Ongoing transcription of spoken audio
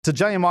To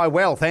JMI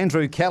Wealth,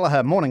 Andrew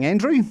Kelleher. Morning,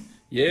 Andrew.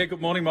 Yeah,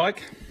 good morning,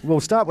 Mike. We'll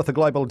start with the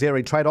global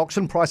dairy trade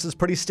auction. Prices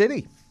pretty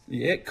steady.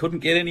 Yeah, couldn't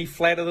get any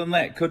flatter than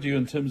that, could you,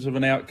 in terms of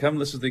an outcome?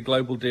 This is the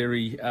global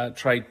dairy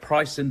trade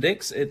price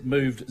index. It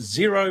moved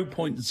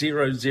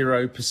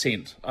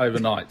 0.00%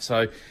 overnight.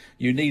 So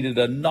you needed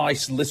a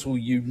nice little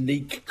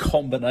unique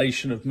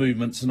combination of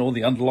movements and all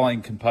the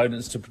underlying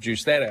components to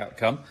produce that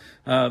outcome.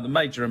 The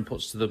major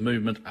inputs to the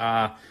movement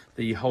are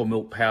the whole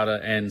milk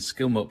powder and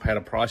skim milk powder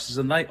prices,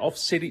 and they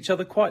offset each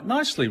other quite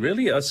nicely,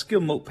 really.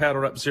 Skim milk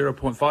powder up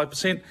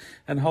 0.5%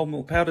 and whole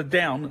milk powder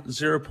down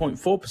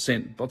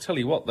 0.4%. I'll tell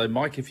you what, though,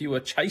 Mike, if you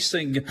were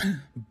chasing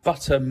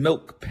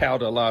buttermilk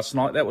powder last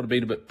night, that would have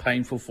been a bit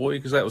painful for you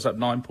because that was up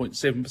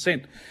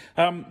 9.7%.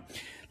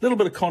 Little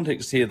bit of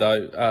context here,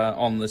 though,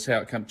 on this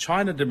outcome.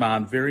 China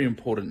demand, very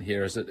important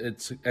here, as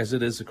it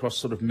is across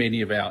sort of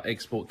many of our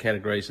export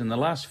categories. In the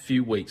last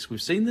few weeks,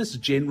 we've seen this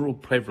general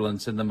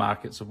prevalence in the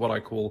markets of what I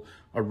call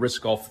a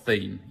risk-off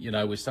theme. You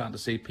know, we're starting to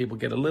see people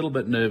get a little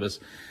bit nervous.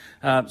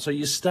 So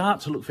you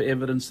start to look for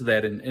evidence of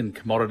that in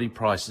commodity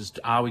prices.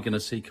 Are we going to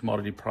see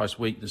commodity price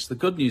weakness? The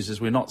good news is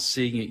we're not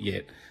seeing it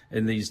yet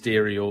in these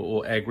dairy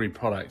or agri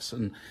products.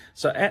 And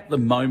so at the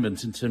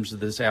moment, in terms of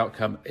this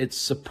outcome, it's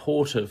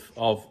supportive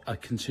of a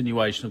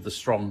continuation of the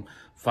strong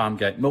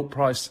Farmgate milk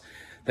price.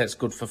 That's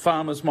good for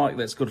farmers, Mike.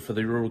 That's good for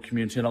the rural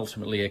community, and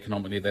ultimately,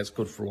 economically, that's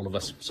good for all of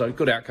us. So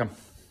good outcome.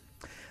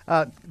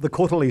 The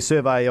quarterly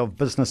survey of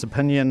business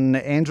opinion,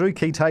 Andrew,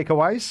 key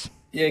takeaways?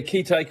 Yeah,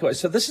 key takeaway.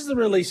 So this is the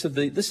release of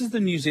this is the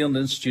New Zealand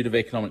Institute of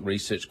Economic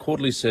Research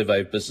quarterly survey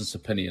of business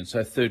opinion,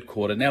 so third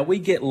quarter. Now, we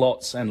get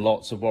lots and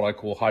lots of what I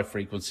call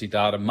high-frequency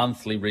data,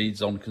 monthly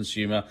reads on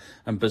consumer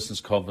and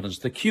business confidence.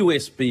 The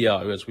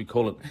QSBO, as we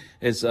call it,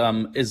 is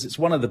it's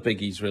one of the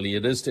biggies, really.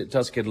 It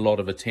does get a lot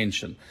of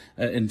attention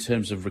in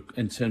terms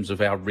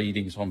of our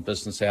readings on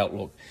business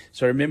outlook.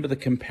 So remember, the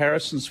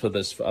comparisons for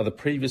this are the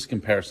previous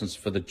comparisons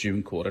for the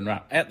June quarter.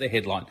 Now, at the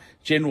headline,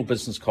 general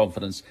business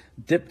confidence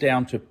dipped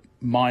down to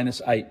minus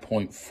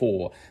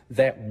 8.4.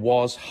 That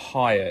was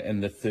higher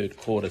in the third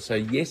quarter. So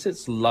yes,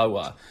 it's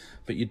lower,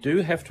 but you do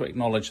have to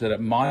acknowledge that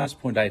at minus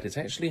 0.8, it's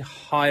actually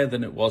higher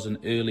than it was in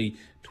early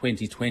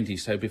 2020.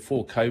 So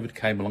before COVID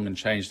came along and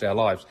changed our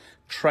lives.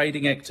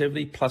 Trading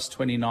activity plus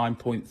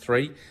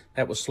 29.3.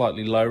 That was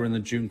slightly lower in the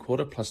June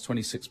quarter, plus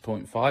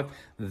 26.5.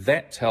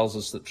 That tells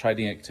us that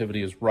trading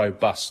activity is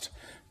robust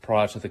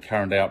prior to the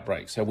current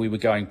outbreak. So we were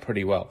going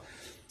pretty well.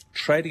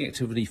 Trading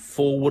activity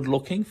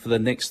forward-looking for the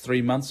next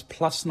 3 months,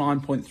 plus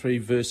 9.3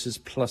 versus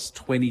plus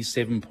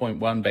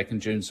 27.1 back in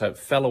June, so it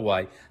fell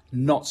away.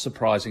 Not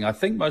surprising. I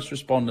think most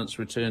respondents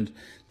returned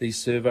these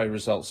survey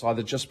results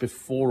either just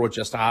before or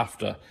just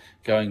after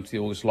going to the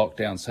August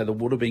lockdown, so there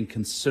would have been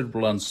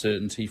considerable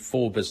uncertainty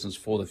for business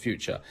for the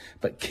future.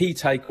 But key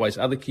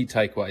takeaways, other key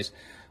takeaways,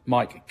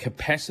 Mike,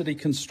 capacity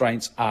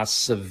constraints are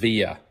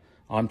severe.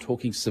 I'm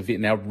talking severe.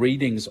 Now,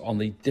 readings on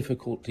the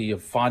difficulty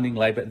of finding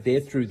labour,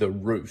 they're through the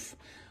roof.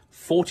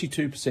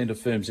 42% of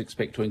firms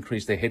expect to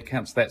increase their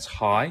headcounts. That's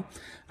high.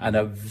 And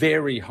a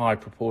very high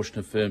proportion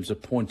of firms are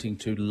pointing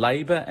to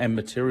labour and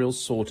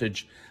materials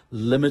shortage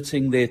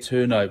limiting their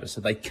turnover. So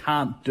they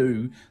can't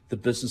do the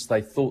business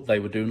they thought they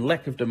were doing.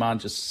 Lack of demand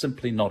just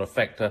simply not a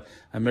factor.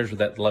 A measure of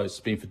that low it's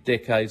been for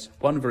decades.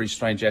 One very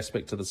strange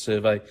aspect of the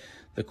survey,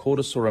 the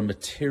quarter saw a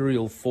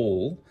material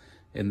fall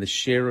in the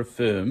share of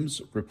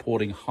firms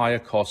reporting higher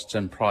costs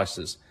and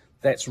prices.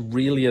 That's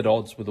really at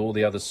odds with all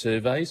the other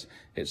surveys.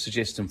 It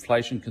suggests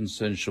inflation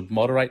concerns should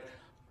moderate.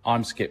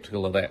 I'm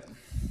sceptical of that.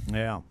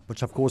 Yeah,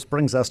 which of course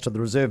brings us to the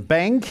Reserve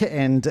Bank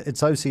and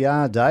its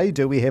OCR day.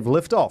 Do we have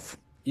liftoff?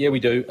 Yeah, we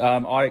do.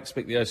 I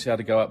expect the OCR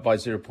to go up by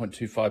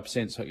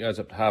 0.25%, so it goes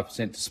up to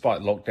 0.5%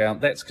 despite lockdown.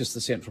 That's because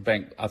the central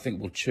bank, I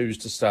think, will choose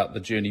to start the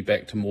journey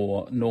back to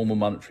more normal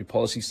monetary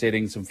policy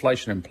settings.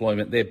 Inflation,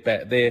 employment, they're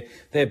back where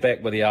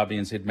the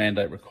RBNZ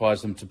mandate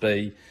requires them to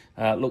be.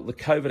 Look, the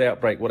COVID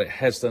outbreak, what it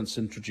has done is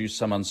introduce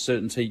some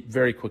uncertainty.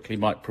 Very quickly,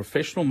 Mike,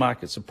 professional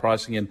markets are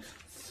pricing in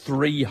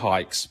 3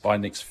 hikes by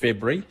next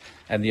February,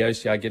 and the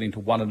OCR getting to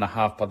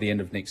 1.5 by the end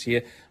of next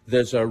year.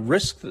 There's a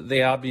risk that the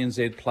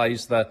RBNZ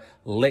plays the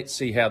let's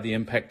see how the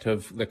impact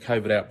of the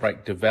COVID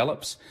outbreak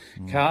develops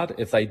card.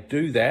 If they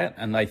do that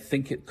and they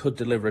think it could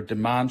deliver a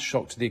demand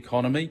shock to the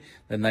economy,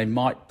 then they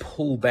might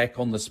pull back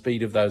on the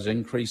speed of those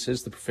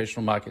increases. The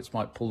professional markets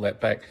might pull that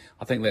back.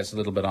 I think that's a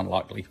little bit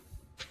unlikely.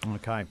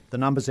 Okay. The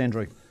numbers,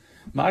 Andrew.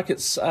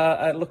 Markets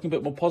are looking a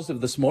bit more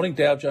positive this morning.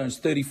 Dow Jones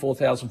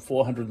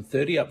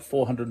 34,430, up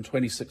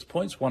 426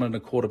 points,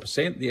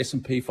 1.25%. The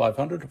S&P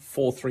 500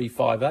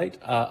 4358,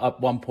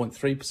 up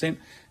 1.3%,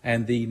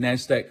 and the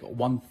Nasdaq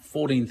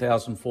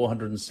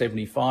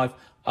 14,475,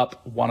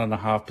 up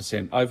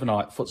 1.5%.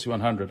 Overnight, FTSE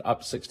 100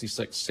 up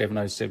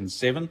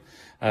 66,777.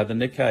 The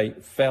Nikkei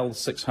fell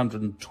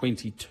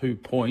 622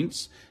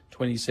 points.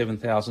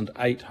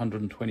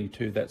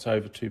 27,822, that's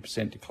over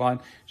 2%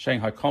 decline.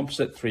 Shanghai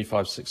Composite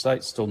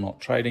 3568, still not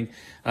trading.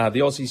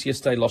 The Aussies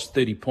yesterday lost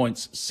 30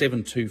 points,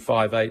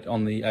 7258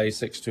 on the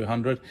ASX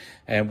 200,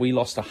 and we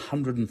lost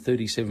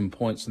 137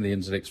 points in the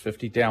NZX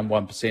 50, down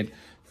 1%,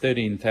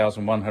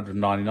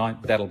 13,199.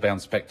 That'll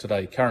bounce back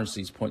today.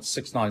 Currencies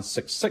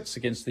 0.6966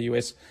 against the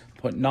US,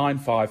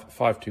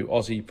 0.9552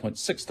 Aussie,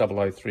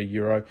 0.6003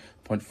 euro,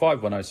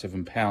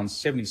 0.5107 pounds,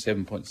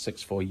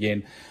 77.64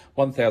 yen,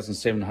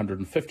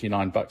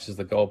 1,759 bucks is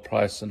the gold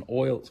price, and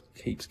oil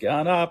keeps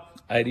going up.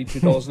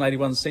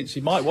 $82.81.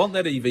 You might want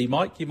that EV,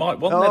 Mike. You might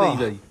want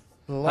that EV.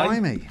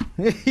 Blimey.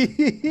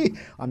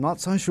 I'm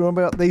not so sure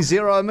about these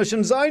zero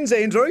emission zones,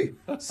 Andrew.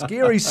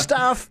 Scary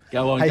stuff.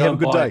 Go on, hey, go have on, a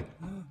good bye. day.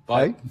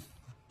 Bye. Hey?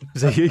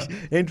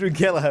 Andrew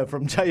Kelleher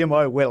from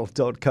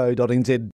jmowealth.co.nz.